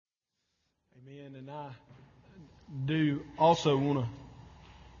Amen. And I do also want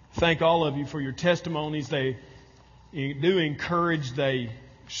to thank all of you for your testimonies. They do encourage, they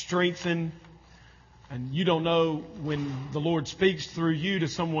strengthen. And you don't know when the Lord speaks through you to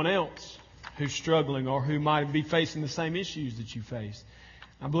someone else who's struggling or who might be facing the same issues that you face.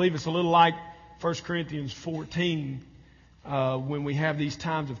 I believe it's a little like 1 Corinthians 14 when we have these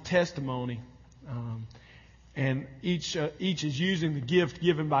times of testimony. And each is using the gift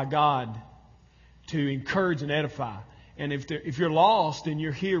given by God to encourage and edify. And if you're lost and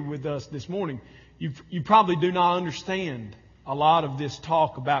you're here with us this morning, you probably do not understand a lot of this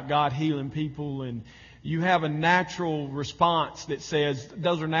talk about God healing people, and you have a natural response that says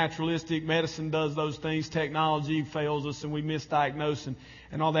those are naturalistic, medicine does those things, technology fails us and we misdiagnose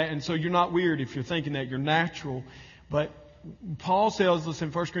and all that. And so you're not weird if you're thinking that, you're natural. But Paul tells us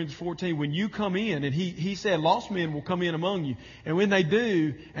in 1 Corinthians 14, when you come in, and he said lost men will come in among you. And when they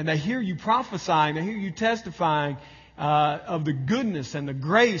do, and they hear you prophesying, they hear you testifying of the goodness and the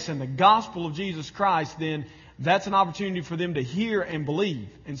grace and the gospel of Jesus Christ, then that's an opportunity for them to hear and believe.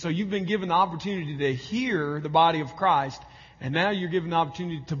 And so you've been given the opportunity to hear the body of Christ, and now you're given the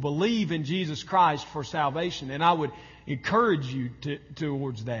opportunity to believe in Jesus Christ for salvation. And I would encourage you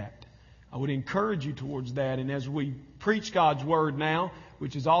towards that. I would encourage you towards that. And as we preach God's Word now,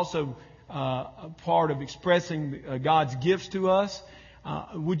 which is also a part of expressing God's gifts to us,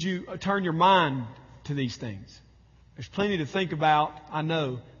 would you turn your mind to these things? There's plenty to think about. I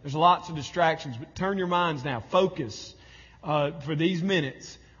know there's lots of distractions, but turn your minds now. Focus for these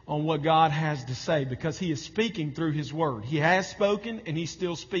minutes on what God has to say, because He is speaking through His Word. He has spoken and He's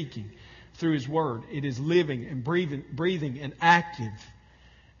still speaking through His Word. It is living and breathing and active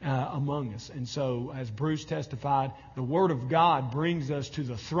among us. And so, as Bruce testified, the Word of God brings us to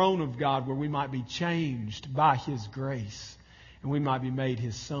the throne of God where we might be changed by His grace and we might be made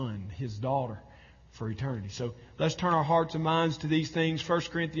His son, His daughter for eternity. So let's turn our hearts and minds to these things. 1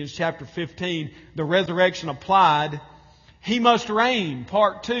 Corinthians chapter 15, the resurrection applied. He must reign,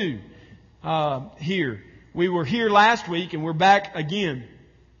 part 2 here. We were here last week and we're back again.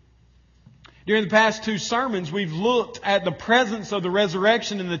 During the past 2 sermons, we've looked at the presence of the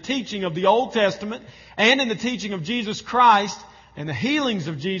resurrection in the teaching of the Old Testament and in the teaching of Jesus Christ and the healings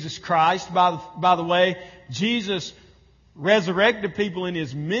of Jesus Christ. By the way, Jesus resurrected people in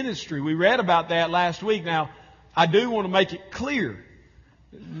His ministry. We read about that last week. Now, I do want to make it clear.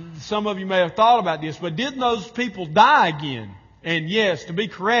 Some of you may have thought about this, but didn't those people die again? And yes, to be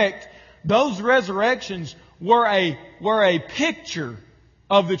correct, those resurrections were a picture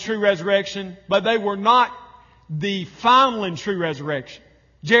of the true resurrection, but they were not the final and true resurrection.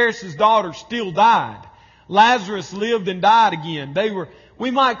 Jairus' daughter still died. Lazarus lived and died again.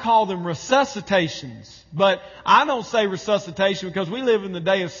 We might call them resuscitations, but I don't say resuscitation because we live in the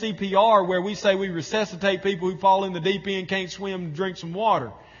day of CPR where we say we resuscitate people who fall in the deep end, can't swim, drink some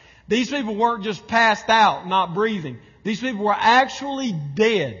water. These people weren't just passed out, not breathing. These people were actually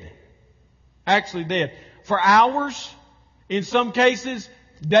dead. Actually dead. For hours, in some cases,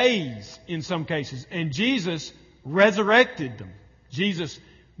 days in some cases. And Jesus resurrected them. Jesus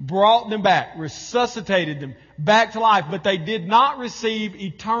brought them back, resuscitated them back to life. But they did not receive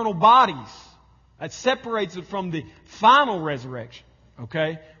eternal bodies. That separates it from the final resurrection,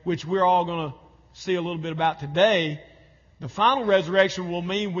 okay, which we're all going to see a little bit about today. The final resurrection will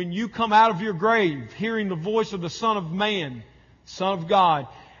mean when you come out of your grave, hearing the voice of the Son of Man, Son of God,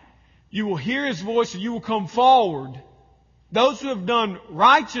 you will hear His voice and you will come forward. Those who have done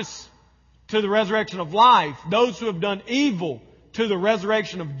righteous to the resurrection of life. Those who have done evil to the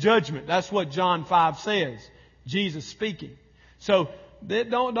resurrection of judgment. That's what John 5 says. Jesus speaking. So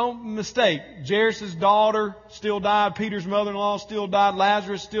don't mistake. Jairus' daughter still died. Peter's mother-in-law still died.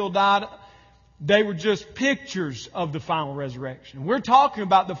 Lazarus still died. They were just pictures of the final resurrection. We're talking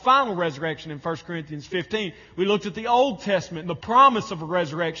about the final resurrection in 1 Corinthians 15. We looked at the Old Testament and the promise of a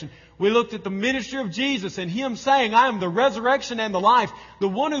resurrection. We looked at the ministry of Jesus and Him saying, I am the resurrection and the life. The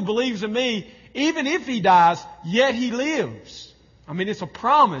one who believes in me, even if he dies, yet he lives. I mean, it's a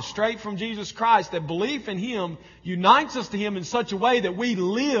promise straight from Jesus Christ that belief in Him unites us to Him in such a way that we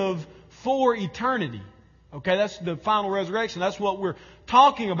live for eternity. Okay, that's the final resurrection. That's what we're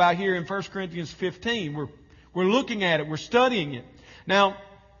talking about here in 1 Corinthians 15. We're looking at it. We're studying it. Now,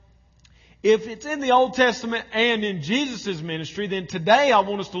 if it's in the Old Testament and in Jesus' ministry, then today I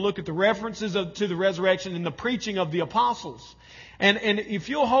want us to look at the references to the resurrection in the preaching of the apostles. And if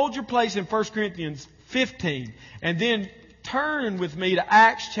you'll hold your place in 1 Corinthians 15 and then turn with me to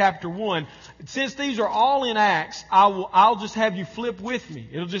Acts chapter 1. Since these are all in Acts, I'll just have you flip with me.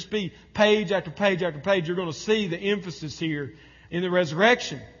 It'll just be page after page after page. You're going to see the emphasis here in the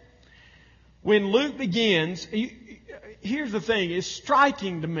resurrection. when Luke begins, here's the thing, it's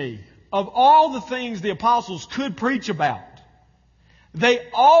striking to me. Of all the things the apostles could preach about, they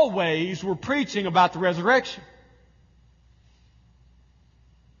always were preaching about the resurrection.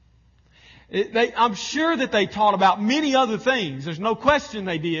 I'm sure that they taught about many other things. There's no question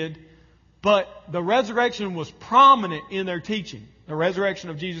they did. But the resurrection was prominent in their teaching. The resurrection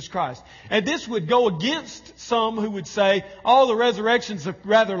of Jesus Christ. And this would go against some who would say, oh, the resurrection's a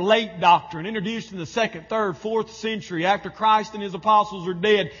rather late doctrine, introduced in the 2nd, 3rd, 4th century after Christ and His apostles are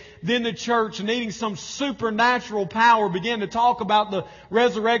dead. Then the church, needing some supernatural power, began to talk about the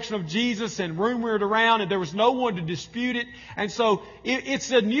resurrection of Jesus and rumor it around, and there was no one to dispute it. And so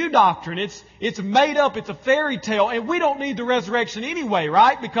it's a new doctrine. It's made up. It's a fairy tale. And we don't need the resurrection anyway,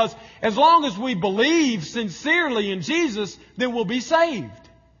 right? Because as long as we believe sincerely in Jesus, then we'll be saved.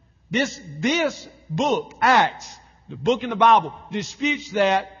 This book, Acts, the book in the Bible, disputes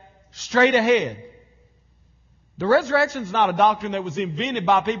that straight ahead. The resurrection is not a doctrine that was invented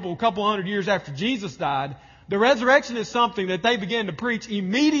by people a couple hundred years after Jesus died. The resurrection is something that they began to preach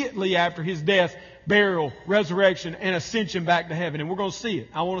immediately after His death, burial, resurrection, and ascension back to heaven. And we're going to see it.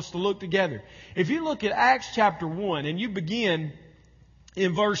 I want us to look together. If you look at Acts chapter 1 and you begin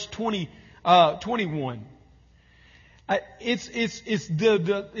in verse 21, it's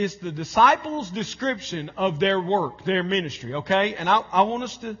the disciples' description of their work, their ministry, okay? And I want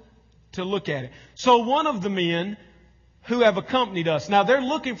us to look at it. So one of the men who have accompanied us. Now they're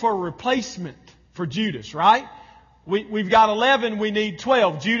looking for a replacement for Judas, right? We've got 11, we need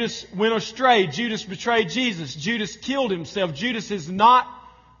 12. Judas went astray. Judas betrayed Jesus. Judas killed himself. Judas is not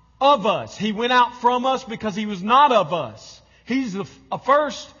of us. He went out from us because he was not of us. He's the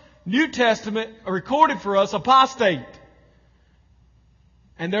first New Testament recorded for us apostate.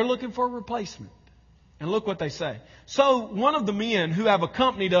 And they're looking for a replacement. And look what they say. So one of the men who have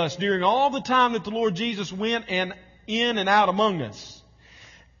accompanied us during all the time that the Lord Jesus went and in and out among us,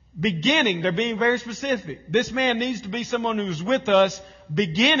 beginning, they're being very specific. This man needs to be someone who's with us,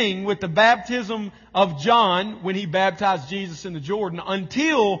 beginning with the baptism of John when he baptized Jesus in the Jordan,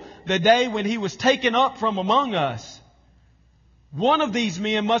 until the day when he was taken up from among us. One of these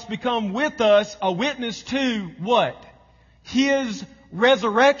men must become with us a witness to what? His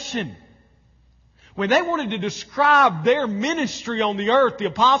resurrection. When they wanted to describe their ministry on the earth, the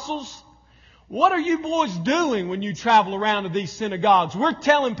apostles, what are you boys doing when you travel around to these synagogues? We're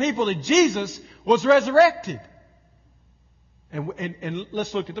telling people that Jesus was resurrected. And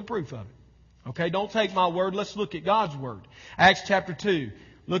let's look at the proof of it. Okay, don't take my word. Let's look at God's word. Acts chapter 2.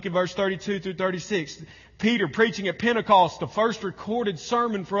 Look at verse 32 through 36. Peter preaching at Pentecost, the first recorded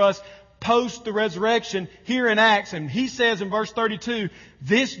sermon for us post the resurrection here in Acts. And he says in verse 32,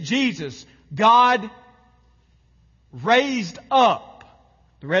 this Jesus God raised up.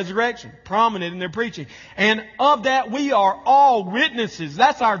 The resurrection, prominent in their preaching. And of that we are all witnesses.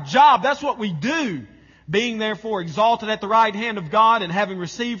 That's our job. That's what we do. Being therefore exalted at the right hand of God and having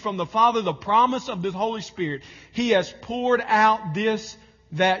received from the Father the promise of the Holy Spirit, He has poured out this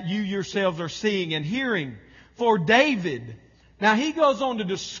that you yourselves are seeing and hearing. For David, now he goes on to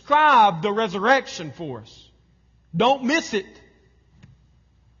describe the resurrection for us. Don't miss it.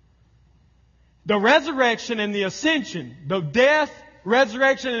 The resurrection and the ascension, the death,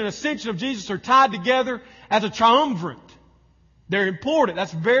 resurrection and ascension of Jesus are tied together as a triumvirate. They're important.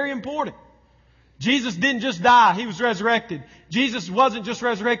 That's very important. Jesus didn't just die. He was resurrected. Jesus wasn't just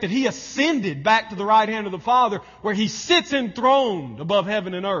resurrected. He ascended back to the right hand of the Father where He sits enthroned above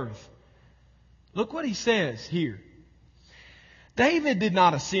heaven and earth. Look what he says here. David did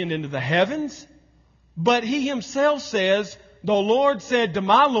not ascend into the heavens, but he himself says, the Lord said to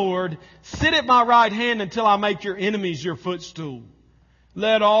my Lord, sit at my right hand until I make your enemies your footstool.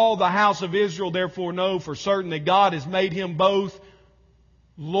 Let all the house of Israel therefore know for certain that God has made Him both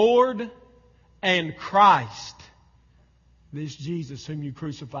Lord and Christ. This Jesus whom you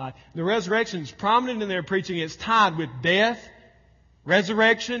crucified. The resurrection is prominent in their preaching. It's tied with death,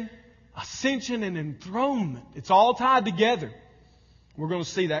 resurrection, ascension, and enthronement. It's all tied together. We're going to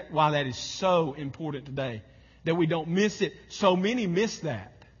see that why that is so important today. That we don't miss it. So many miss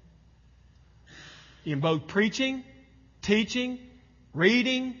that. In both preaching, teaching,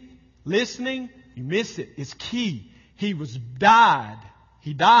 reading, listening, you miss it. It's key. He died.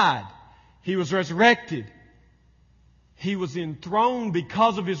 He died. He was resurrected. He was enthroned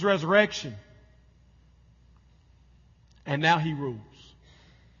because of His resurrection. And now He rules.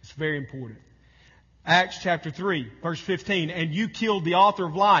 It's very important. Acts chapter 3, verse 15. And you killed the author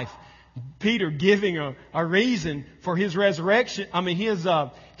of life. Peter giving a reason for his resurrection.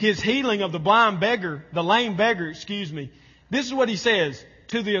 His healing of the lame beggar, This is what he says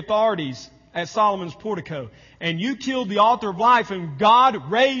to the authorities at Solomon's portico. And you killed the author of life, whom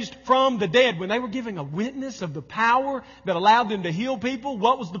God raised from the dead. When they were giving a witness of the power that allowed them to heal people,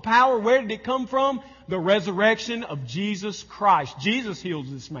 what was the power? Where did it come from? The resurrection of Jesus Christ. Jesus heals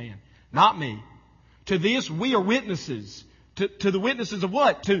this man, not me. To this, we are witnesses. To the witnesses of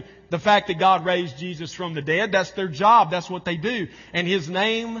what? To the fact that God raised Jesus from the dead. That's their job. That's what they do. And His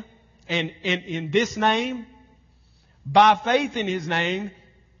name, and in this name, by faith in His name,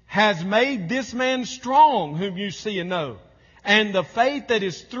 has made this man strong, whom you see and know. And the faith that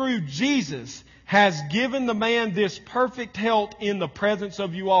is through Jesus has given the man this perfect health in the presence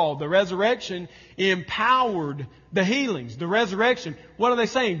of you all. The resurrection empowered the healings. The resurrection, what are they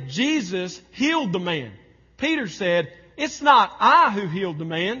saying? Jesus healed the man. Peter said, it's not I who healed the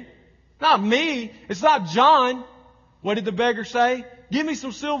man. Not me. It's not John. What did the beggar say? Give me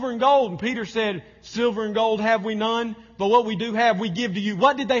some silver and gold. And Peter said, silver and gold have we none, but what we do have we give to you.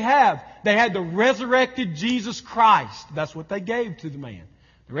 What did they have? They had the resurrected Jesus Christ. That's what they gave to the man.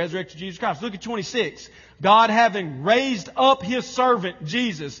 The resurrected Jesus Christ. Look at 26. God, having raised up His servant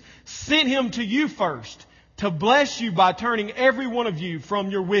Jesus, sent Him to you first to bless you by turning every one of you from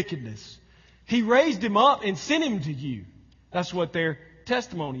your wickedness. He raised Him up and sent Him to you. That's what their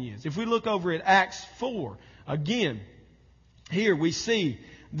testimony is. If we look over at Acts 4, again, here we see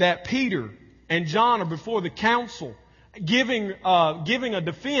that Peter and John are before the council giving a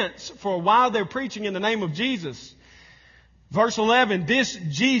defense for while they're preaching in the name of Jesus. Verse 11, this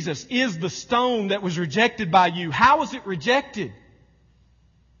Jesus is the stone that was rejected by you. How was it rejected?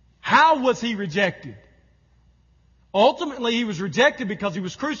 How was He rejected? Ultimately, He was rejected because He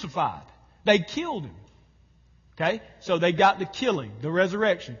was crucified. They killed Him. Okay? So they got the killing. The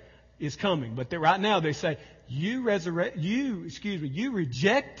resurrection is coming. But right now they say, you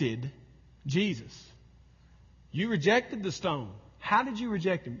rejected Jesus. You rejected the stone. How did you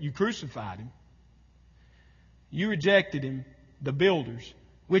reject Him? You crucified Him. You rejected Him, the builders,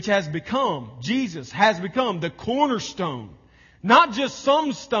 which has become, Jesus has become the cornerstone. Not just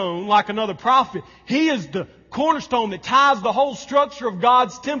some stone like another prophet. He is the cornerstone that ties the whole structure of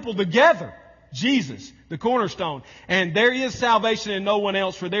God's temple together. Jesus, the cornerstone. And there is salvation in no one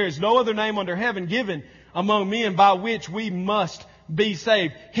else, for there is no other name under heaven given among men by which we must be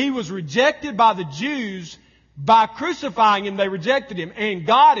saved. He was rejected by the Jews. By crucifying Him, they rejected Him. And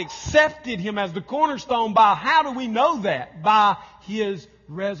God accepted Him as the cornerstone by, how do we know that? By His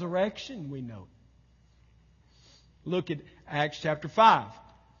resurrection we know it. Look at Acts chapter 5.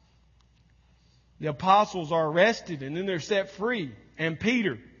 The apostles are arrested and then they're set free. And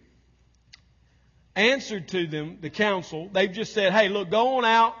Peter answered to them, the council. They've just said, hey, look, go on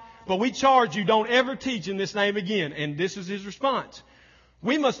out, but we charge you, don't ever teach in this name again. And this is his response.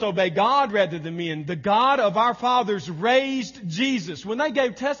 We must obey God rather than men. The God of our fathers raised Jesus. When they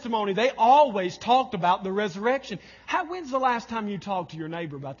gave testimony, they always talked about the resurrection. When's the last time you talked to your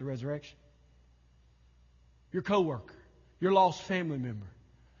neighbor about the resurrection? Your coworker, your lost family member.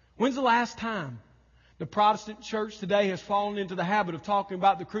 When's the last time? The Protestant church today has fallen into the habit of talking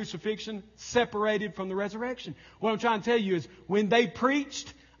about the crucifixion separated from the resurrection. What I'm trying to tell you is when they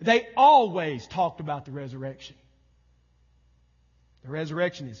preached, they always talked about the resurrection. The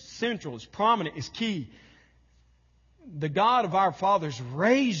resurrection is central, is prominent, is key. The God of our fathers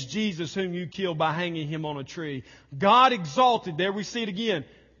raised Jesus, whom you killed by hanging Him on a tree. God exalted, there we see it again,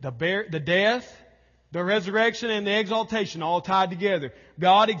 the death, the resurrection, and the exaltation all tied together.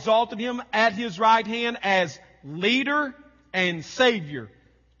 God exalted Him at His right hand as leader and Savior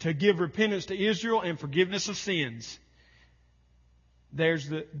to give repentance to Israel and forgiveness of sins. There's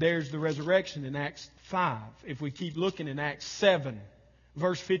the resurrection in Acts 5. If we keep looking in Acts 7,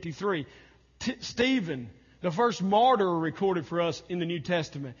 verse 53. Stephen, the first martyr recorded for us in the New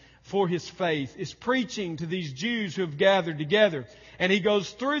Testament for his faith, is preaching to these Jews who have gathered together. And he goes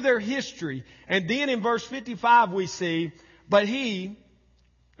through their history. And then in verse 55 we see, in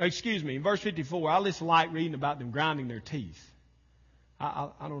verse 54, I just like reading about them grinding their teeth.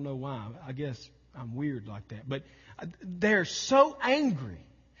 I don't know why. I guess I'm weird like that. But they're so angry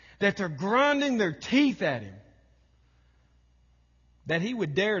that they're grinding their teeth at him. That he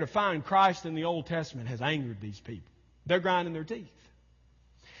would dare to find Christ in the Old Testament has angered these people. They're grinding their teeth.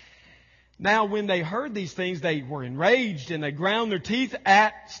 Now, when they heard these things, they were enraged and they ground their teeth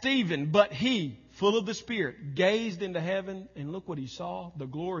at Stephen. But he, full of the Spirit, gazed into heaven and look what he saw, the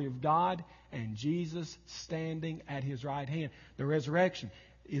glory of God and Jesus standing at His right hand. The resurrection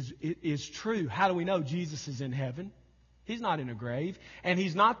is true. How do we know Jesus is in heaven? He's not in a grave. And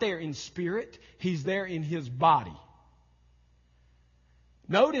He's not there in spirit. He's there in His body.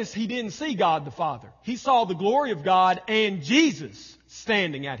 Notice he didn't see God the Father. He saw the glory of God and Jesus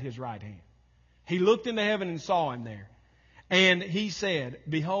standing at His right hand. He looked into heaven and saw him there. And he said,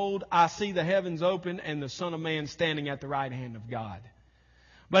 "Behold, I see the heavens open and the Son of Man standing at the right hand of God."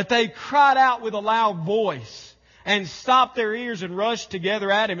 But they cried out with a loud voice and stopped their ears and rushed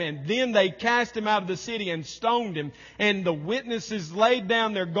together at him. And then they cast him out of the city and stoned him. And the witnesses laid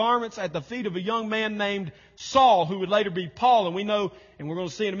down their garments at the feet of a young man named Saul, who would later be Paul. And we know, and we're going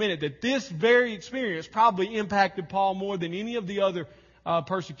to see in a minute, that this very experience probably impacted Paul more than any of the other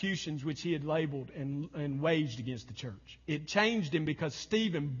persecutions which he had labeled and waged against the church. It changed him because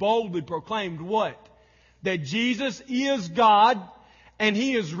Stephen boldly proclaimed what? That Jesus is God and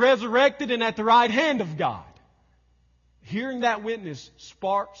He is resurrected and at the right hand of God. Hearing that witness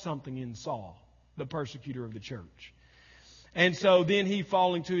sparked something in Saul, the persecutor of the church. And so then he,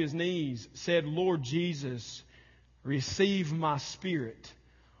 falling to his knees, said, "Lord Jesus, receive my spirit.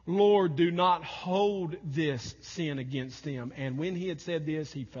 Lord, do not hold this sin against them." And when he had said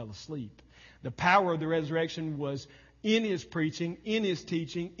this, he fell asleep. The power of the resurrection was in his preaching, in his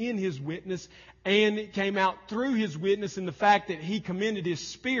teaching, in his witness, and it came out through his witness in the fact that he commended his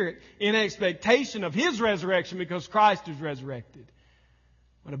spirit in expectation of his resurrection because Christ is resurrected.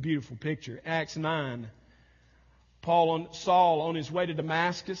 What a beautiful picture. Acts 9. Saul, on his way to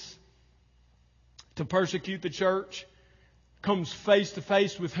Damascus to persecute the church, comes face to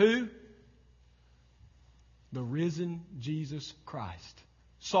face with who? The risen Jesus Christ.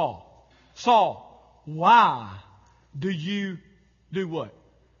 Saul, why do you do what?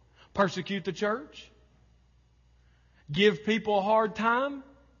 Persecute the church? Give people a hard time?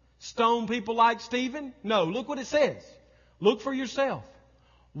 Stone people like Stephen? No, look what it says. Look for yourself.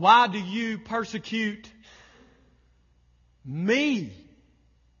 Why do you persecute me?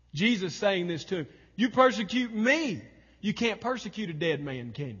 Jesus saying this to him. You persecute me. You can't persecute a dead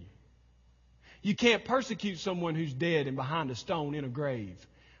man, can you? You can't persecute someone who's dead and behind a stone in a grave.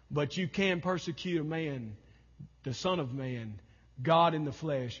 But you can persecute a man, the Son of Man, God in the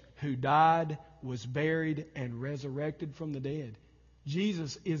flesh, who died, was buried, and resurrected from the dead.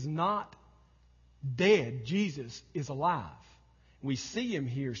 Jesus is not dead. Jesus is alive. We see Him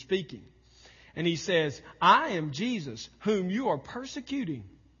here speaking. And He says, "I am Jesus whom you are persecuting.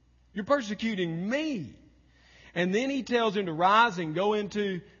 You're persecuting me." And then He tells him to rise and go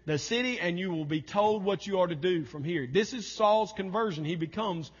into the city, and you will be told what you are to do from here. This is Saul's conversion. He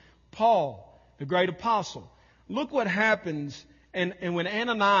becomes Paul, the great apostle. Look what happens. And when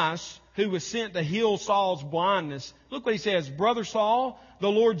Ananias, who was sent to heal Saul's blindness, look what he says. "Brother Saul, the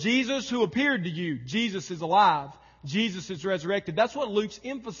Lord Jesus who appeared to you," Jesus is alive. Jesus is resurrected. That's what Luke's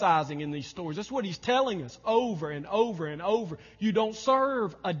emphasizing in these stories. That's what he's telling us over and over and over. You don't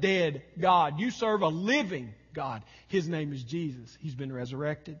serve a dead God. You serve a living God. His name is Jesus. He's been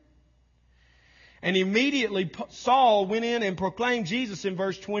resurrected. And immediately Saul went in and proclaimed Jesus in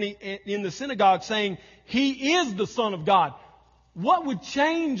verse 20 in the synagogue, saying, "He is the Son of God." What would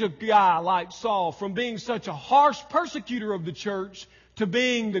change a guy like Saul from being such a harsh persecutor of the church to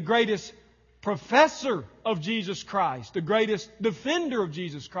being the greatest professor of Jesus Christ, the greatest defender of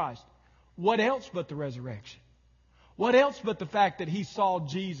Jesus Christ? What else but the resurrection? What else but the fact that he saw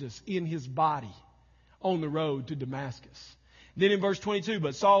Jesus in his body on the road to Damascus? Then in verse 22,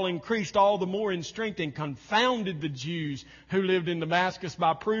 "But Saul increased all the more in strength and confounded the Jews who lived in Damascus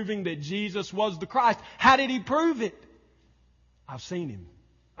by proving that Jesus was the Christ." How did he prove it? "I've seen Him.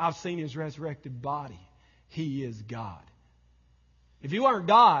 I've seen His resurrected body. He is God." If He weren't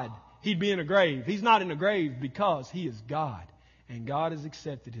God, He'd be in a grave. He's not in a grave because He is God. And God has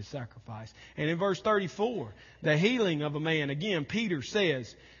accepted His sacrifice. And in verse 34, the healing of a man. Again, Peter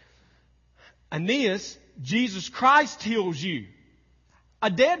says, "Aeneas, Jesus Christ heals you." A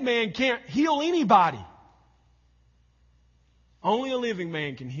dead man can't heal anybody. Only a living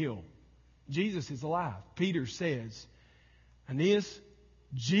man can heal. Jesus is alive. Peter says, "Aeneas,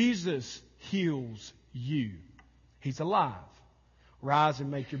 Jesus heals you. He's alive. Rise and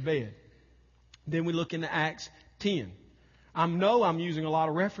make your bed." Then we look into Acts 10. I know I'm using a lot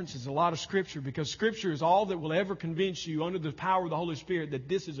of references, a lot of Scripture, because Scripture is all that will ever convince you under the power of the Holy Spirit that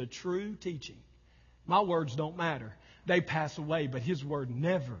this is a true teaching. My words don't matter. They pass away, but His Word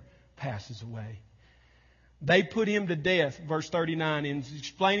never passes away. They put Him to death, verse 39, in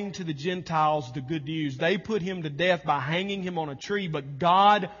explaining to the Gentiles the good news. They put Him to death by hanging Him on a tree, but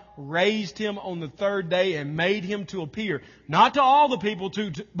God raised Him on the third day and made Him to appear, not to all the people,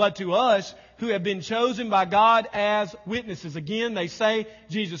 but to us who have been chosen by God as witnesses. Again, they say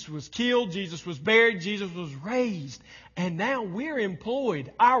Jesus was killed, Jesus was buried, Jesus was raised. And now we're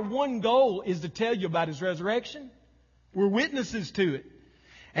employed. Our one goal is to tell you about His resurrection. We're witnesses to it.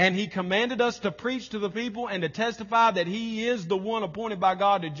 And He commanded us to preach to the people and to testify that He is the one appointed by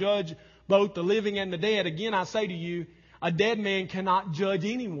God to judge both the living and the dead. Again, I say to you, a dead man cannot judge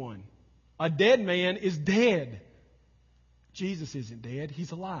anyone. A dead man is dead. Jesus isn't dead.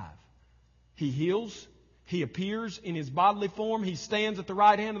 He's alive. He heals. He appears in His bodily form. He stands at the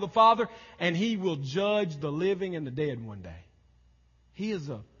right hand of the Father, and He will judge the living and the dead one day. He is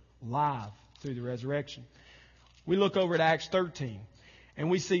alive through the resurrection. We look over at Acts 13, and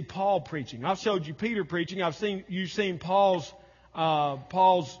we see Paul preaching. I've showed you Peter preaching. You've seen Paul's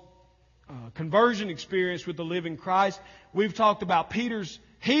conversion experience with the living Christ. We've talked about Peter's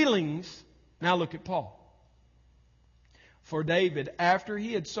healings. Now look at Paul. For David, after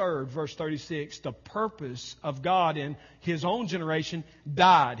he had served, verse 36, the purpose of God in his own generation,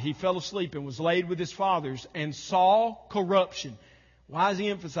 died. He fell asleep and was laid with his fathers and saw corruption. Why is he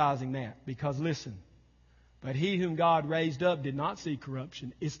emphasizing that? Because listen, but he whom God raised up did not see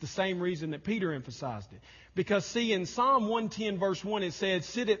corruption. It's the same reason that Peter emphasized it. Because see, in Psalm 110 verse 1 it said,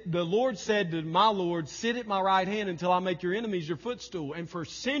 the Lord said to my Lord, sit at my right hand until I make your enemies your footstool. And for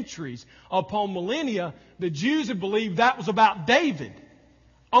centuries, upon millennia, the Jews had believed that was about David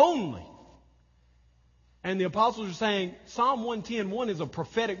only. And the apostles are saying, Psalm 110:1 is a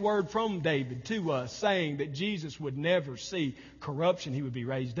prophetic word from David to us, saying that Jesus would never see corruption. He would be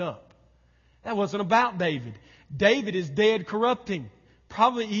raised up. That wasn't about David. David is dead, corrupting,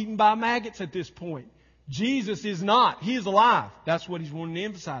 probably eaten by maggots at this point. Jesus is not. He is alive. That's what He's wanting to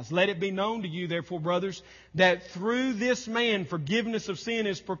emphasize. Let it be known to you, therefore, brothers, that through this man forgiveness of sin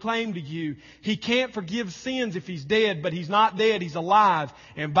is proclaimed to you. He can't forgive sins if He's dead, but He's not dead. He's alive.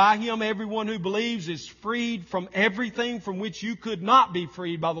 And by Him, everyone who believes is freed from everything from which you could not be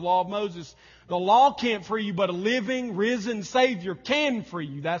freed by the law of Moses. The law can't free you, but a living, risen Savior can free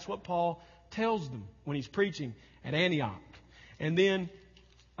you. That's what Paul tells them when he's preaching at Antioch. And then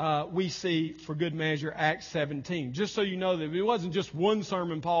we see, for good measure, Acts 17. Just so you know that it wasn't just one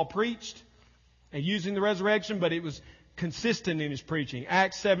sermon Paul preached and using the resurrection, but it was consistent in his preaching.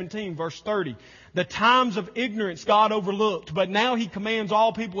 Acts 17, verse 30. The times of ignorance God overlooked, but now He commands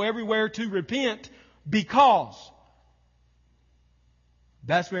all people everywhere to repent because.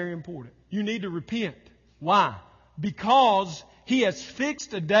 That's very important. You need to repent. Why? Because He has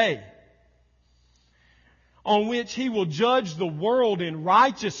fixed a day on which He will judge the world in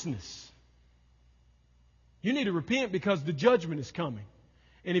righteousness. You need to repent because the judgment is coming.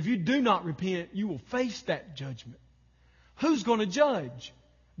 And if you do not repent, you will face that judgment. Who's going to judge?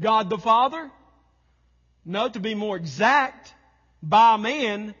 God the Father? No, to be more exact, by a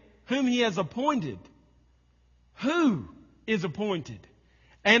man whom He has appointed. Who is appointed?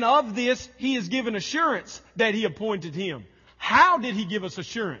 And of this He has given assurance that He appointed him. How did He give us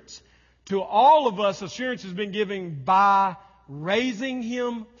assurance? To all of us, assurance has been given by raising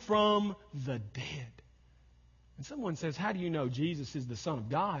Him from the dead. And someone says, how do you know Jesus is the Son of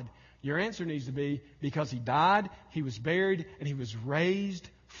God? Your answer needs to be, because He died, He was buried, and He was raised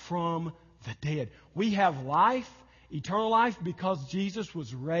from the dead. We have life, eternal life, because Jesus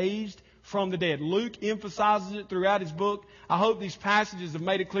was raised from the dead. Luke emphasizes it throughout his book. I hope these passages have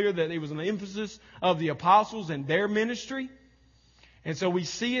made it clear that it was an emphasis of the apostles and their ministry. And so we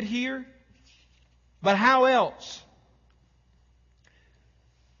see it here. But how else?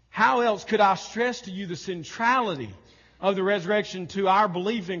 How else could I stress to you the centrality of the resurrection to our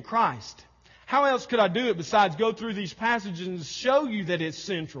belief in Christ? How else could I do it besides go through these passages and show you that it's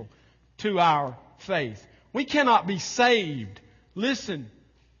central to our faith? We cannot be saved. Listen,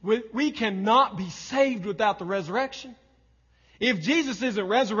 we cannot be saved without the resurrection. If Jesus isn't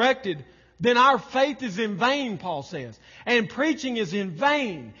resurrected, then our faith is in vain, Paul says. And preaching is in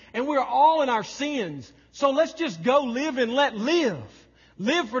vain. And we're all in our sins. So let's just go live and let live.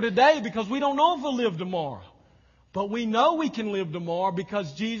 Live for today because we don't know if we'll live tomorrow. But we know we can live tomorrow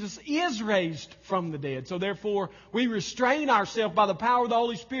because Jesus is raised from the dead. So therefore, we restrain ourselves by the power of the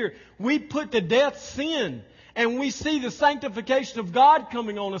Holy Spirit. We put to death sin. And we see the sanctification of God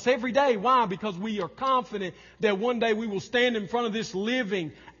coming on us every day. Why? Because we are confident that one day we will stand in front of this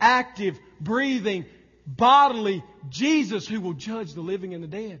living, active, breathing, bodily Jesus who will judge the living and the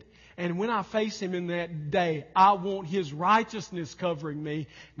dead. And when I face Him in that day, I want His righteousness covering me.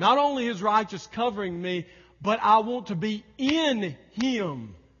 Not only His righteousness covering me, but I want to be in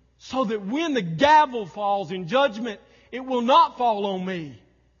Him. So that when the gavel falls in judgment, it will not fall on me.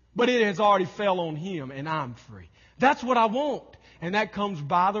 But it has already fell on Him and I'm free. That's what I want. And that comes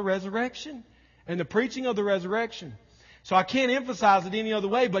by the resurrection and the preaching of the resurrection. So I can't emphasize it any other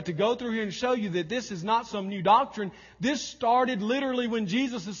way but to go through here and show you that this is not some new doctrine. This started literally when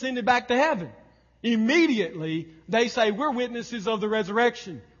Jesus ascended back to heaven. Immediately, they say, we're witnesses of the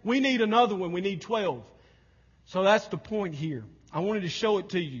resurrection. We need another one. We need 12. So that's the point here. I wanted to show it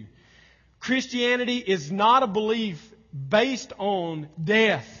to you. Christianity is not a belief based on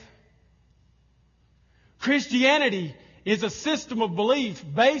death. Christianity is a system of belief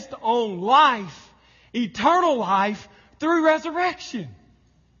based on life, eternal life, through resurrection.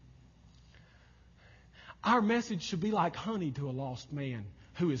 Our message should be like honey to a lost man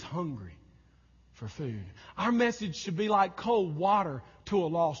who is hungry for food. Our message should be like cold water to a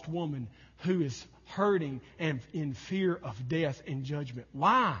lost woman who is hurting and in fear of death and judgment.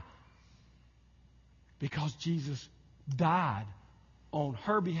 Why? Because Jesus died on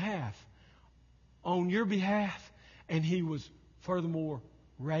her behalf, on your behalf, and He was furthermore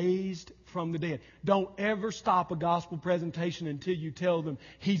raised from the dead. Don't ever stop a gospel presentation until you tell them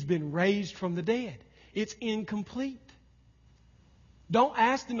He's been raised from the dead. It's incomplete. Don't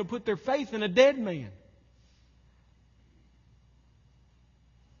ask them to put their faith in a dead man.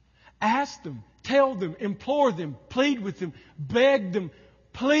 Ask them, tell them, implore them, plead with them, beg them,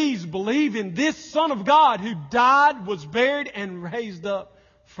 please believe in this Son of God who died, was buried, and raised up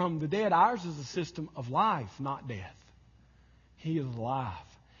from the dead. Ours is a system of life, not death. He is alive.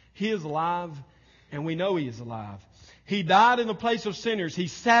 He is alive, and we know He is alive. He died in the place of sinners. He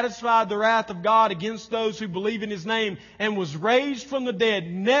satisfied the wrath of God against those who believe in His name and was raised from the dead,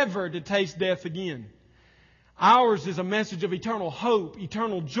 never to taste death again. Ours is a message of eternal hope,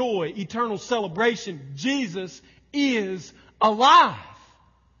 eternal joy, eternal celebration. Jesus is alive.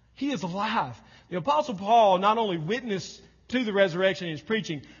 He is alive. The Apostle Paul not only witnessed to the resurrection in his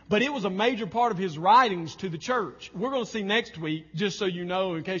preaching, but it was a major part of his writings to the church. We're going to see next week, just so you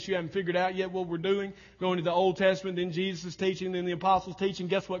know, in case you haven't figured out yet what we're doing, going to the Old Testament, then Jesus' teaching, then the Apostles' teaching.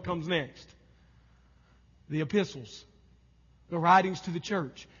 Guess what comes next? The epistles, the writings to the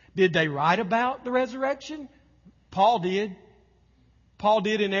church. Did they write about the resurrection? Paul did. Paul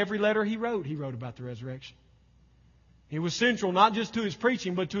did in every letter he wrote. He wrote about the resurrection. It was central not just to his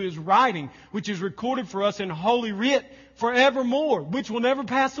preaching, but to his writing, which is recorded for us in Holy Writ forevermore, which will never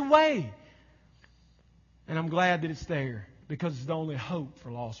pass away. And I'm glad that it's there, because it's the only hope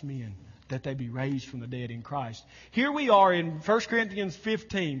for lost men, that they be raised from the dead in Christ. Here we are in 1 Corinthians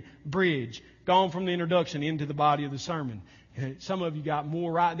 15, bridge, gone from the introduction into the body of the sermon. Some of you got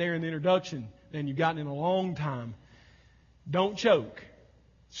more right there in the introduction than you've gotten in a long time. Don't choke.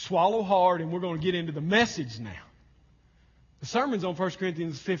 Swallow hard, and we're going to get into the message now. The sermon's on 1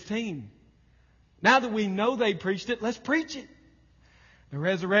 Corinthians 15. Now that we know they preached it, let's preach it. The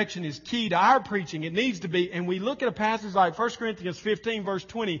resurrection is key to our preaching. It needs to be. And we look at a passage like 1 Corinthians 15, verse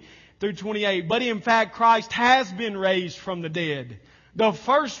 20 through 28. But in fact, Christ has been raised from the dead, the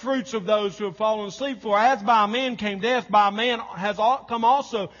first fruits of those who have fallen asleep. For as by a man came death, by a man has come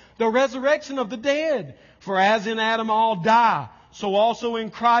also the resurrection of the dead. For as in Adam all die, so also in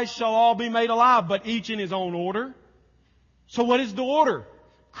Christ shall all be made alive, but each in his own order. So what is the order?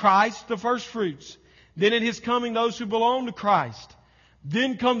 Christ, the first fruits. Then at His coming, those who belong to Christ.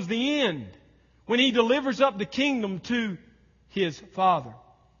 Then comes the end, when He delivers up the kingdom to His Father,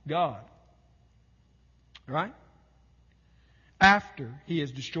 God. Right? After He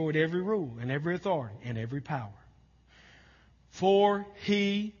has destroyed every rule and every authority and every power. For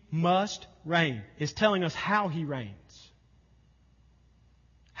He must reign. It's telling us how He reigns.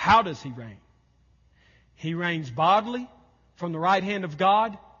 How does He reign? He reigns bodily from the right hand of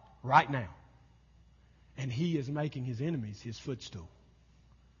God right now. And He is making His enemies His footstool.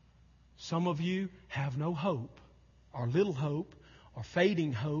 Some of you have no hope, or little hope, or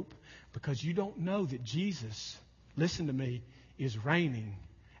fading hope, because you don't know that Jesus, listen to me, is reigning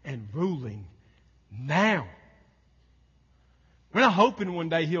and ruling now. We're not hoping one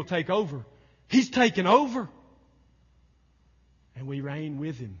day He'll take over. He's taken over. And we reign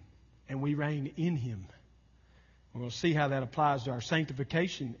with Him. And we reign in Him. We're going to see how that applies to our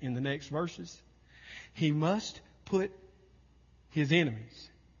sanctification in the next verses. He must put His enemies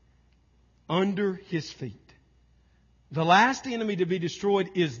under His feet. The last enemy to be destroyed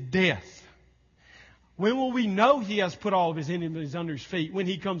is death. When will we know He has put all of His enemies under His feet? When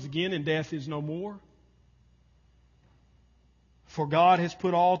He comes again and death is no more. For God has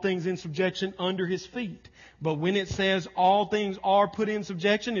put all things in subjection under His feet. But when it says all things are put in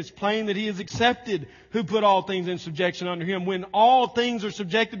subjection, it's plain that He is accepted who put all things in subjection under Him. When all things are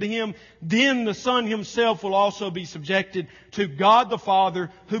subjected to Him, then the Son Himself will also be subjected to God the Father,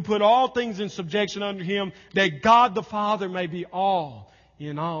 who put all things in subjection under Him, that God the Father may be all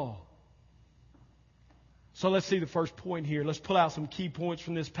in all. So let's see the first point here. Let's pull out some key points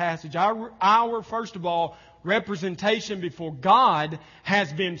from this passage. Our first of all, representation before God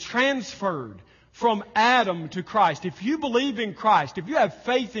has been transferred from Adam to Christ. If you believe in Christ, if you have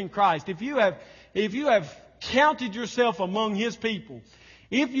faith in Christ, if you have counted yourself among His people,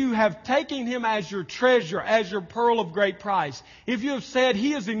 if you have taken Him as your treasure, as your pearl of great price, if you have said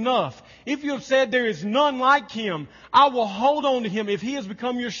He is enough, if you have said there is none like Him, I will hold on to Him. If He has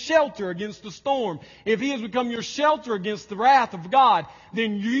become your shelter against the storm, if He has become your shelter against the wrath of God,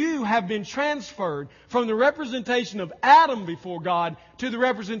 then you have been transferred from the representation of Adam before God to the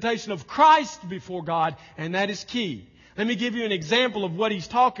representation of Christ before God, and that is key. Let me give you an example of what he's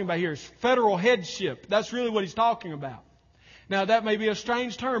talking about here. It's federal headship. That's really what he's talking about. Now, that may be a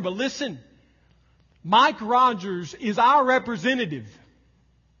strange term, but listen. Mike Rogers is our representative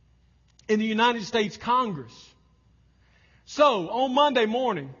in the United States Congress. So, on Monday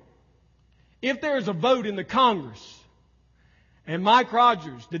morning, if there is a vote in the Congress, and Mike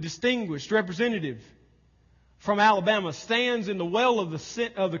Rogers, the distinguished representative from Alabama, stands in the well of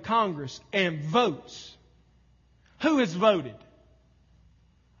the Congress and votes, who has voted?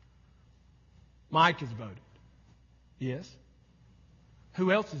 Mike has voted. Yes. Who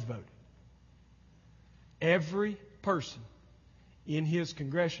else has voted? Every person in his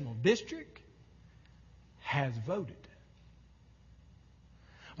congressional district has voted.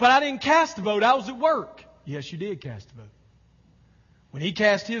 But I didn't cast the vote. I was at work. Yes, you did cast the vote. When he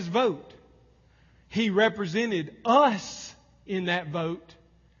cast his vote, he represented us in that vote.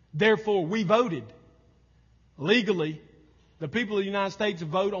 Therefore, we voted. Legally, the people of the United States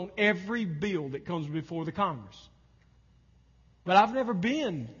vote on every bill that comes before the Congress. But I've never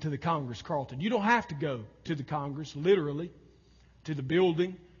been to the Congress, Carlton. You don't have to go to the Congress, literally, to the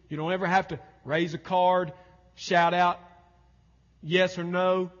building. You don't ever have to raise a card, shout out yes or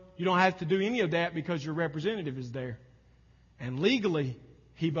no. You don't have to do any of that because your representative is there. And legally,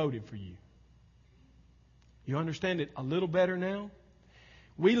 he voted for you. You understand it a little better now?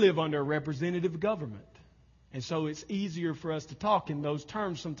 We live under a representative government. And so it's easier for us to talk in those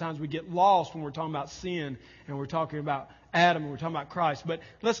terms. Sometimes we get lost when we're talking about sin and we're talking about Adam and we're talking about Christ. But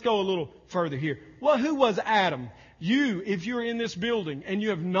let's go a little further here. Well, who was Adam? You, if you're in this building and you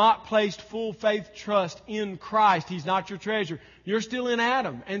have not placed full faith, trust in Christ, He's not your treasure, you're still in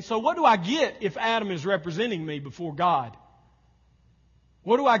Adam. And so what do I get if Adam is representing me before God?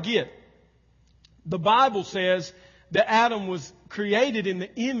 What do I get? The Bible says that Adam was created in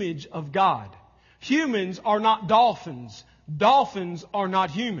the image of God. Humans are not dolphins. Dolphins are not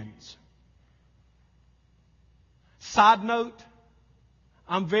humans. Side note,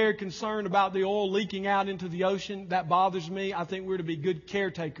 I'm very concerned about the oil leaking out into the ocean. That bothers me. I think we're to be good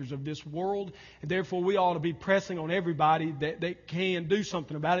caretakers of this world. And therefore, we ought to be pressing on everybody that can do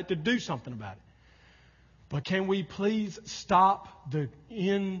something about it to do something about it. But can we please stop the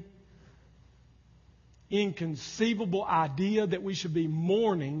inconceivable idea that we should be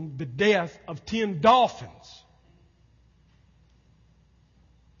mourning the death of 10 dolphins?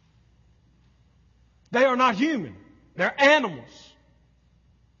 They are not human. They're animals.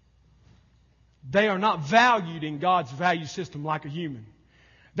 They are not valued in God's value system like a human.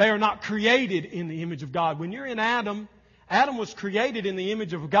 They are not created in the image of God. When you're in Adam, Adam was created in the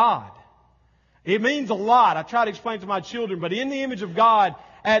image of God. It means a lot. I try to explain to my children, but in the image of God,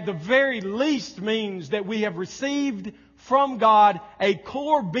 at the very least means that we have received from God a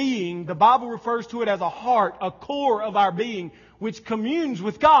core being. The Bible refers to it as a heart, a core of our being, which communes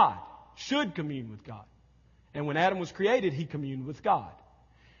with God, should commune with God. And when Adam was created, he communed with God.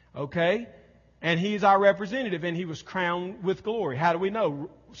 Okay? And he's our representative, and he was crowned with glory. How do we know?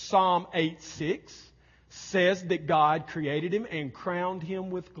 Psalm 8:6 says that God created him and crowned him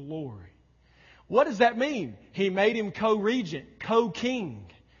with glory. What does that mean? He made him co-regent, co-king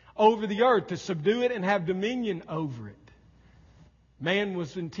over the earth to subdue it and have dominion over it. Man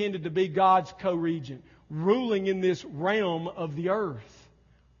was intended to be God's co-regent, ruling in this realm of the earth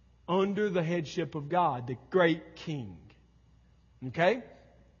under the headship of God, the great king. Okay?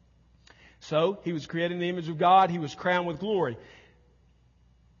 So, he was created in the image of God. He was crowned with glory.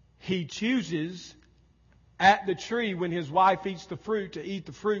 He chooses at the tree when his wife eats the fruit to eat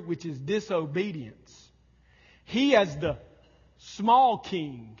the fruit, which is disobedience. He, as the small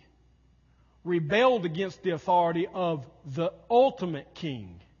king, rebelled against the authority of the ultimate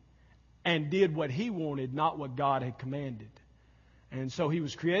king and did what he wanted, not what God had commanded. And so he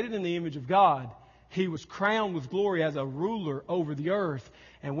was created in the image of God. He was crowned with glory as a ruler over the earth.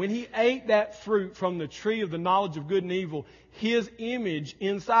 And when he ate that fruit from the tree of the knowledge of good and evil, his image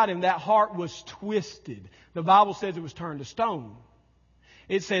inside him, that heart was twisted. The Bible says it was turned to stone.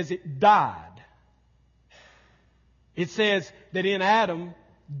 It says it died. It says that in Adam,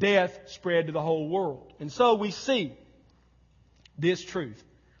 death spread to the whole world. And so we see this truth.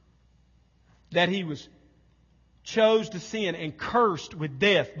 that he chose to sin and cursed with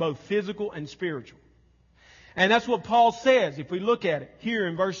death, both physical and spiritual. And that's what Paul says, if we look at it here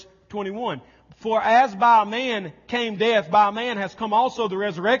in verse 21. For as by a man came death, by a man has come also the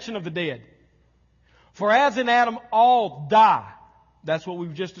resurrection of the dead. For as in Adam all die. That's what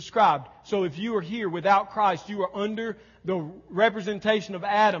we've just described. So if you are here without Christ, you are under the representation of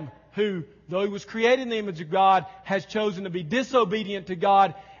Adam, who, though he was created in the image of God, has chosen to be disobedient to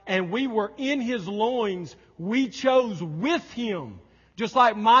God. And we were in his loins. We chose with him. Just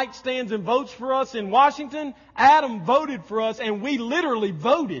like Mike stands and votes for us in Washington, Adam voted for us, and we literally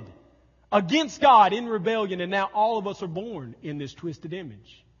voted against God in rebellion. And now all of us are born in this twisted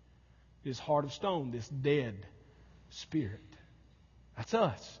image. This heart of stone, this dead spirit. That's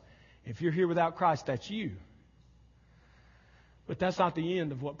us. If you're here without Christ, that's you. But that's not the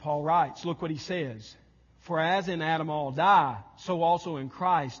end of what Paul writes. Look what he says. For as in Adam all die, so also in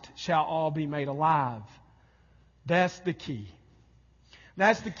Christ shall all be made alive. That's the key.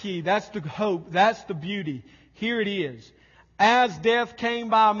 That's the key. That's the hope. That's the beauty. Here it is. As death came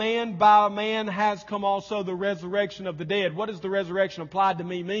by a man has come also the resurrection of the dead. What does the resurrection applied to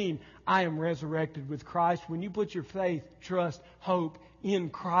me mean? I am resurrected with Christ. When you put your faith, trust, hope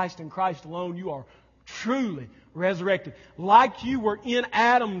in Christ and Christ alone, you are truly resurrected. Like you were in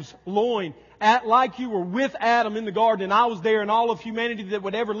Adam's loin, like you were with Adam in the garden, and I was there, and all of humanity that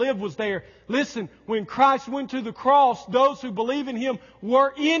would ever live was there. Listen, when Christ went to the cross, those who believe in Him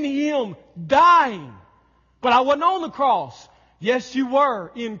were in Him dying. But I wasn't on the cross. Yes, you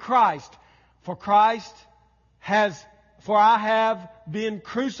were in Christ. For I have been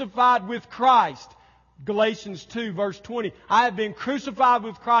crucified with Christ. Galatians 2 verse 20. I have been crucified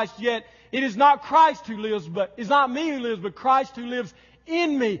with Christ, yet it is not Christ who lives, but it's not me who lives, but Christ who lives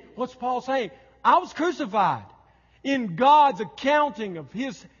in me. What's Paul saying? I was crucified. In God's accounting of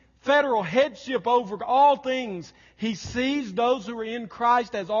His federal headship over all things, He sees those who are in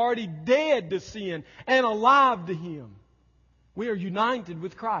Christ as already dead to sin and alive to Him. We are united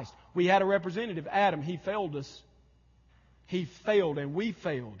with Christ. We had a representative, Adam. He failed us. He failed and we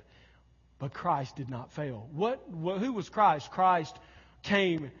failed. But Christ did not fail. Who was Christ? Christ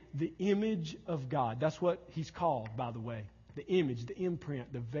came the image of God. That's what He's called, by the way. The image, the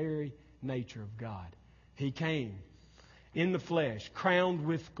imprint, the very nature of God. He came in the flesh, crowned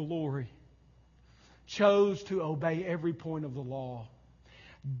with glory, chose to obey every point of the law,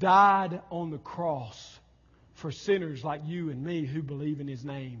 died on the cross for sinners like you and me who believe in His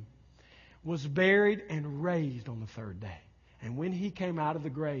name, was buried and raised on the third day. And when He came out of the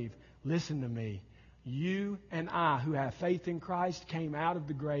grave, listen to me, you and I who have faith in Christ came out of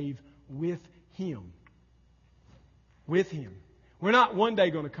the grave with Him. With Him. We're not one day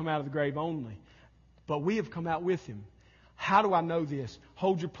going to come out of the grave only, but we have come out with Him. How do I know this?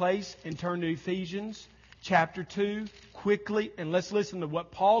 Hold your place and turn to Ephesians chapter 2 quickly, and let's listen to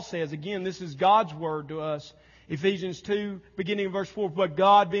what Paul says. Again, this is God's word to us. Ephesians 2, beginning in verse 4, but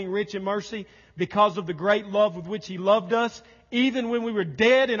God, being rich in mercy, because of the great love with which He loved us, even when we were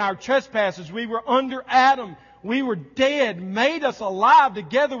dead in our trespasses, we were under Adam. We were dead, made us alive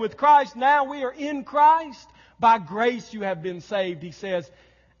together with Christ. Now we are in Christ. By grace you have been saved, He says.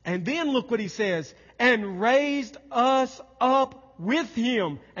 And then look what He says. And raised us up with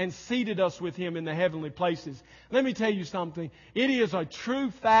Him and seated us with Him in the heavenly places. Let me tell you something. It is a true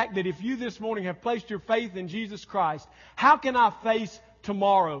fact that if you this morning have placed your faith in Jesus Christ, how can I face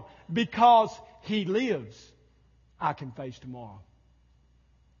tomorrow? Because He lives, I can face tomorrow.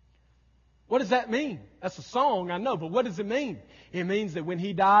 What does that mean? That's a song, I know, but what does it mean? It means that when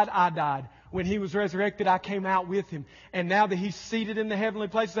He died, I died. When He was resurrected, I came out with Him. And now that He's seated in the heavenly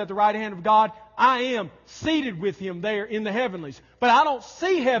places at the right hand of God, I am seated with Him there in the heavenlies. But I don't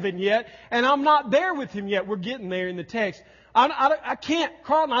see heaven yet, and I'm not there with Him yet. We're getting there in the text. I can't,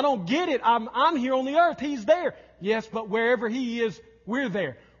 Carlton, I don't get it. I'm here on the earth. He's there. Yes, but wherever He is, we're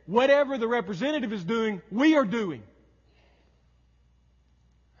there. Whatever the representative is doing, we are doing.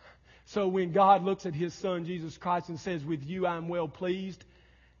 So when God looks at His Son, Jesus Christ, and says, with you I am well pleased,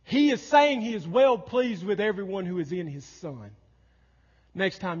 He is saying He is well pleased with everyone who is in His Son.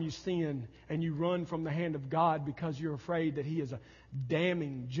 Next time you sin and you run from the hand of God because you're afraid that He is a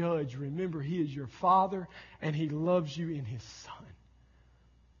damning judge, remember He is your Father and He loves you in His Son.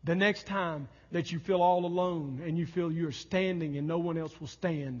 The next time that you feel all alone and you feel you're standing and no one else will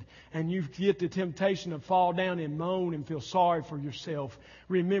stand, and you get the temptation to fall down and moan and feel sorry for yourself,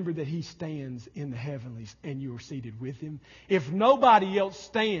 remember that He stands in the heavenlies and you are seated with Him. If nobody else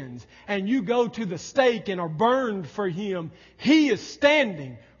stands and you go to the stake and are burned for Him, He is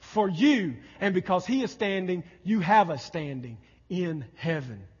standing for you. And because He is standing, you have a standing in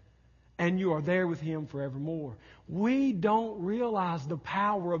heaven. and you are there with Him forevermore. We don't realize the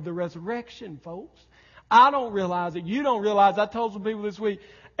power of the resurrection, folks. I don't realize it. You don't realize. I told some people this week,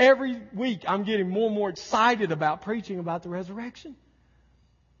 every week I'm getting more and more excited about preaching about the resurrection.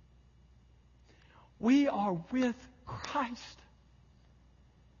 We are with Christ.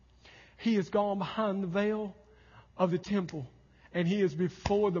 He has gone behind the veil of the temple, and He is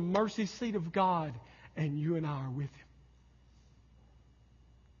before the mercy seat of God, and you and I are with Him.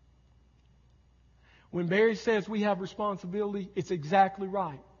 When Barry says we have responsibility, it's exactly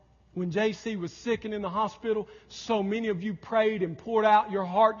right. When JC was sick and in the hospital, so many of you prayed and poured out your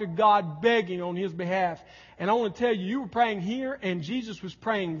heart to God, begging on His behalf. And I want to tell you, you were praying here, and Jesus was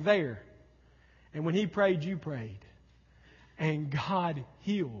praying there. And when He prayed, you prayed. And God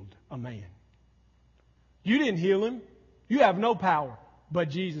healed a man. You didn't heal him. You have no power. But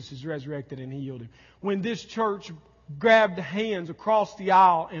Jesus is resurrected and He healed him. When this church grabbed hands across the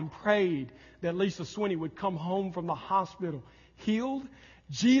aisle and prayed that Lisa Swinney would come home from the hospital healed,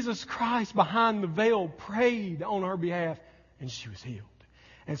 Jesus Christ behind the veil prayed on her behalf, and she was healed.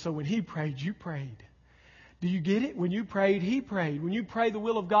 And so when He prayed, you prayed. Do you get it? When you prayed, He prayed. When you pray the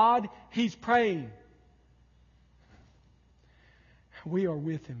will of God, He's praying. We are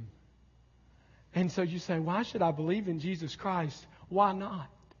with Him. And so you say, why should I believe in Jesus Christ? Why not?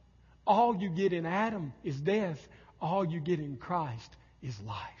 All you get in Adam is death. All you get in Christ is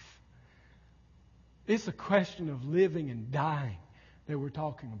life. It's a question of living and dying that we're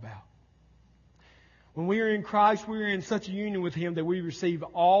talking about. When we are in Christ, we are in such a union with Him that we receive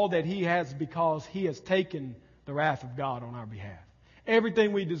all that He has because He has taken the wrath of God on our behalf.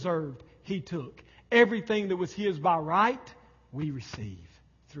 Everything we deserved, He took. Everything that was His by right, we receive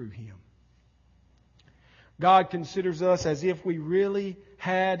through Him. God considers us as if we really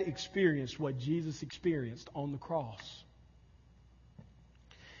had experienced what Jesus experienced on the cross.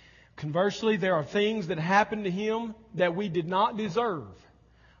 Conversely, there are things that happened to Him that we did not deserve,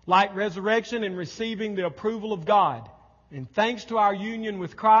 like resurrection and receiving the approval of God. And thanks to our union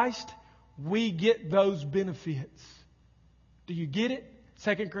with Christ, we get those benefits. Do you get it?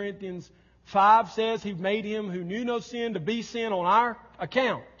 2 Corinthians 5 says He made Him who knew no sin to be sin on our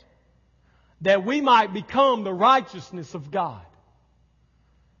account, that we might become the righteousness of God.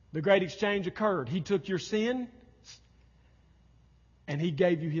 The great exchange occurred. He took your sin and He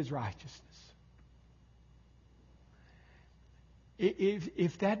gave you His righteousness.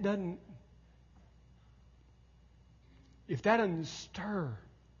 If that doesn't stir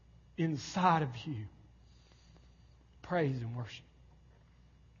inside of you praise and worship,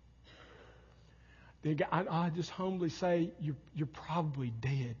 then I just humbly say you're probably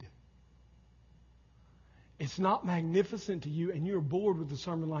dead. It's not magnificent to you, and you're bored with a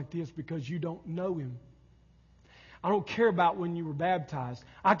sermon like this because you don't know Him. I don't care about when you were baptized.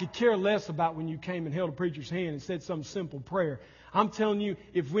 I could care less about when you came and held a preacher's hand and said some simple prayer. I'm telling you,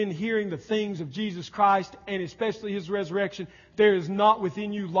 if when hearing the things of Jesus Christ, and especially His resurrection, there is not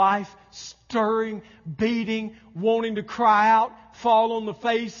within you life, stirring, beating, wanting to cry out, fall on the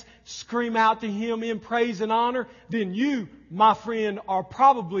face, scream out to Him in praise and honor, then you, my friend, are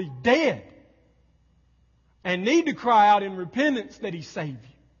probably dead and need to cry out in repentance that He saved you.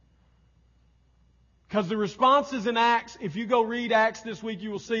 Because the responses in Acts, if you go read Acts this week,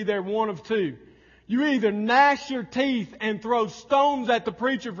 you will see they're one of two. You either gnash your teeth and throw stones at the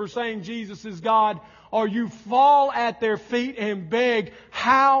preacher for saying Jesus is God, or you fall at their feet and beg,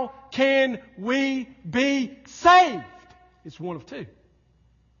 how can we be saved? It's one of two.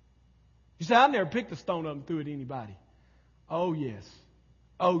 You say, I never picked a stone up and threw it at anybody. Oh yes.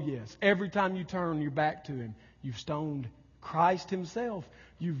 Oh yes. Every time you turn your back to Him, you've stoned Christ Himself.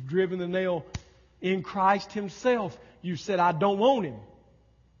 You've driven the nail in Christ Himself. You said, I don't want Him.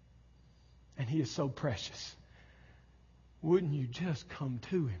 And He is so precious. Wouldn't you just come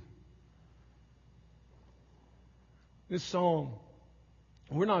to Him? This song,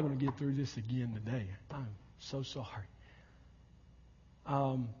 we're not going to get through this again today. I'm so sorry.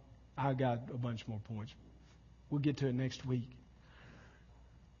 I got a bunch more points. We'll get to it next week.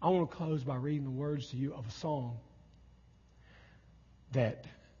 I want to close by reading the words to you of a song that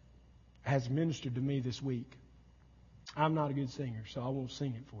has ministered to me this week. I'm not a good singer, so I won't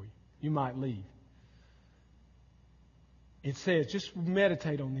sing it for you. You might leave. It says, just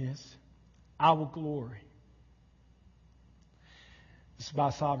meditate on this. I will glory. This is by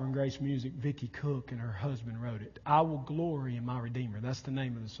Sovereign Grace Music. Vicki Cook and her husband wrote it. I will glory in my Redeemer. That's the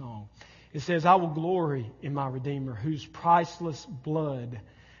name of the song. It says, I will glory in my Redeemer, whose priceless blood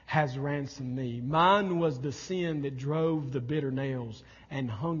has ransomed me. Mine was the sin that drove the bitter nails and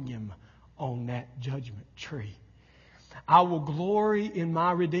hung Him on that judgment tree. I will glory in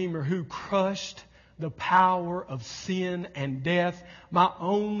my Redeemer who crushed the power of sin and death, my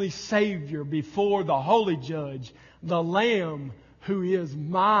only Savior before the Holy Judge, the Lamb who is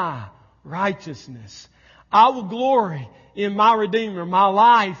my righteousness. I will glory in my Redeemer. My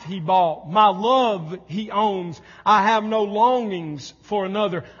life He bought. My love He owns. I have no longings for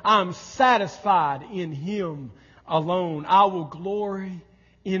another. I'm satisfied in Him alone. I will glory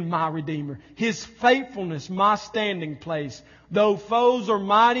in my Redeemer. His faithfulness, my standing place. Though foes are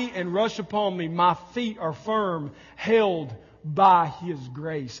mighty and rush upon me, my feet are firm, held by His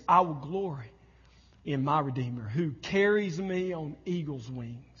grace. I will glory in my Redeemer who carries me on eagle's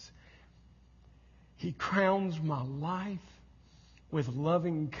wings. He crowns my life with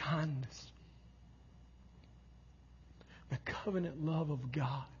loving kindness. The covenant love of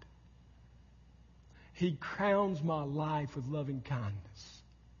God. He crowns my life with loving kindness.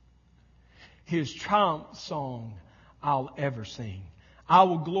 His triumph song I'll ever sing. I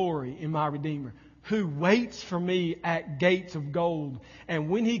will glory in my Redeemer who waits for me at gates of gold. And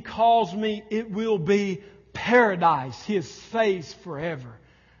when He calls me, it will be paradise, His face forever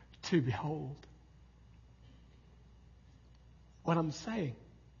to behold. What I'm saying,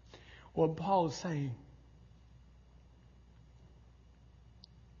 what Paul is saying,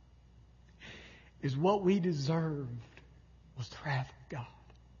 is what we deserved was the wrath of God.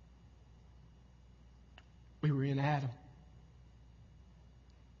 We were in Adam.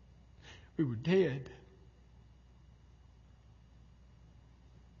 We were dead.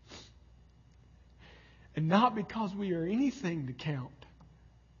 And not because we are anything to count.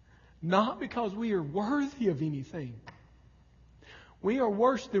 Not because we are worthy of anything. We are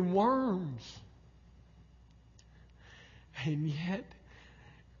worse than worms. And yet,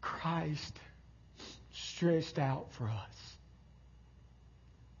 Christ stretched out for us.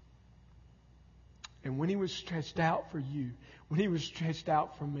 And when He was stretched out for you, when He was stretched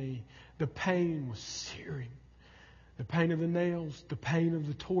out for me, the pain was searing. The pain of the nails, the pain of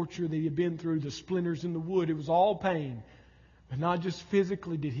the torture that He had been through, the splinters in the wood, it was all pain. But not just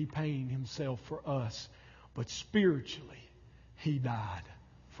physically did He pain Himself for us, but spiritually He died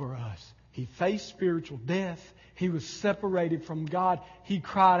for us. He faced spiritual death. He was separated from God. He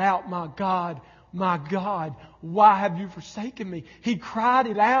cried out, my God, why have you forsaken me? He cried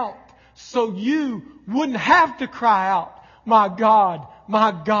it out so you wouldn't have to cry out, my God,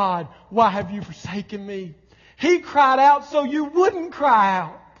 why have you forsaken me? He cried out so you wouldn't cry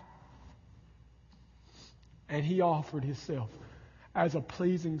out. And He offered Himself as a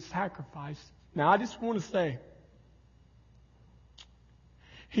pleasing sacrifice. Now I just want to say,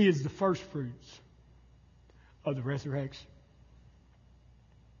 He is the first fruits of the resurrection.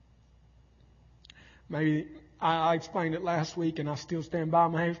 Maybe I explained it last week and I still stand by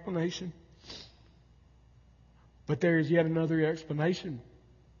my explanation. But there is yet another explanation.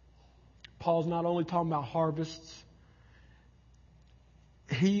 Paul's not only talking about harvests.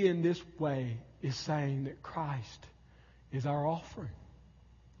 He in this way is saying that Christ is our offering.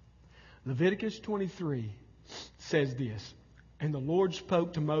 Leviticus 23 says this. And the Lord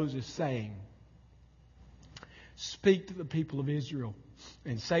spoke to Moses, saying, speak to the people of Israel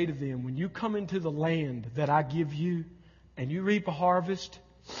and say to them, when you come into the land that I give you and you reap a harvest,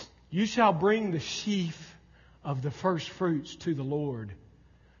 you shall bring the sheaf of the first fruits to the Lord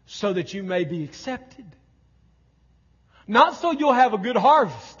so that you may be accepted. Not so you'll have a good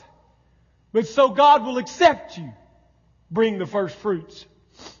harvest, but so God will accept you. Bring the first fruits.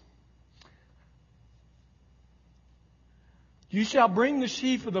 You shall bring the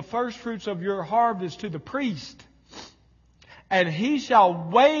sheaf of the first fruits of your harvest to the priest, and he shall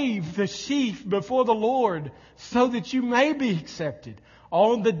wave the sheaf before the Lord so that you may be accepted.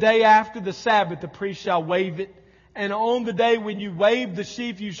 On the day after the Sabbath, the priest shall wave it. And on the day when you wave the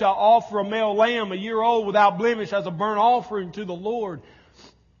sheaf, you shall offer a male lamb, a year old, without blemish, as a burnt offering to the Lord.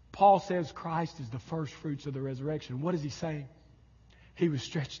 Paul says Christ is the first fruits of the resurrection. What is he saying? He was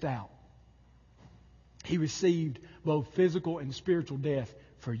stretched out. He received both physical and spiritual death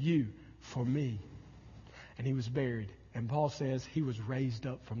for you, for me. And He was buried. And Paul says He was raised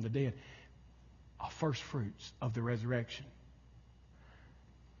up from the dead. First fruits of the resurrection.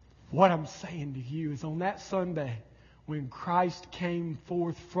 What I'm saying to you is on that Sunday, when Christ came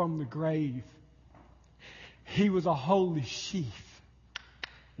forth from the grave, He was a holy sheaf,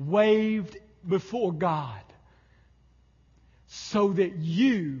 waved before God, so that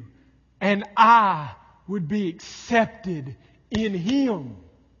you and I would be accepted in Him.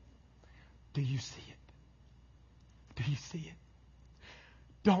 Do you see it? Do you see it?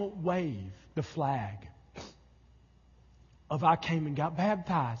 Don't wave the flag of I came and got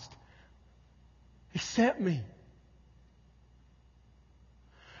baptized. Accept me.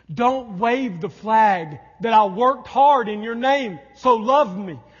 Don't wave the flag that I worked hard in your name, so love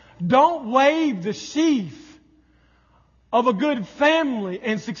me. Don't wave the sheaf of a good family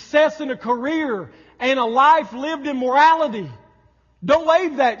and success in a career and a life lived in morality. Don't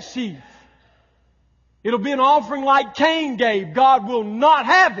wave that sheaf. It'll be an offering like Cain gave. God will not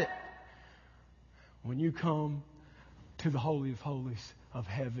have it. When you come to the Holy of Holies of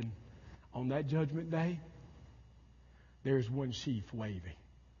heaven on that judgment day, there's one sheaf waving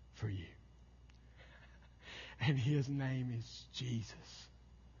for you. And His name is Jesus,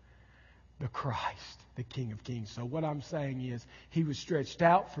 the Christ, the King of Kings. So what I'm saying is, He was stretched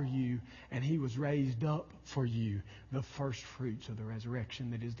out for you and He was raised up for you, the first fruits of the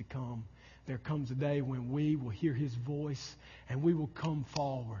resurrection that is to come. There comes a day when we will hear His voice and we will come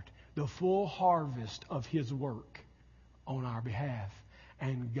forward, the full harvest of His work on our behalf.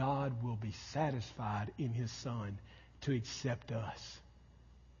 And God will be satisfied in His Son to accept us.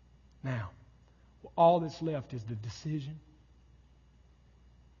 Now, all that's left is the decision.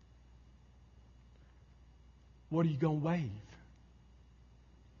 What are you going to wave?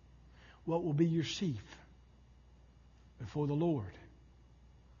 What will be your sheaf before the Lord?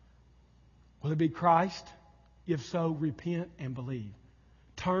 Will it be Christ? If so, repent and believe.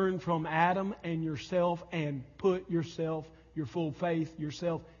 Turn from Adam and yourself and put yourself, your full faith,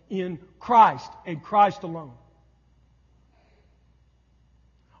 yourself in Christ and Christ alone.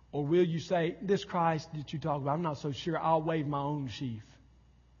 Or will you say, this Christ that you talk about, I'm not so sure, I'll wave my own sheaf.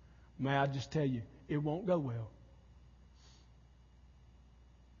 May I just tell you, it won't go well.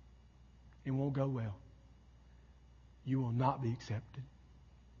 It won't go well. You will not be accepted.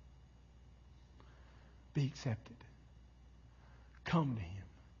 Be accepted. Come to Him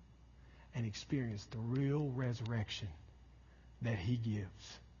and experience the real resurrection that He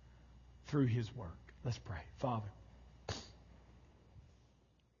gives through His work. Let's pray. Father,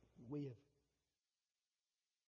 we have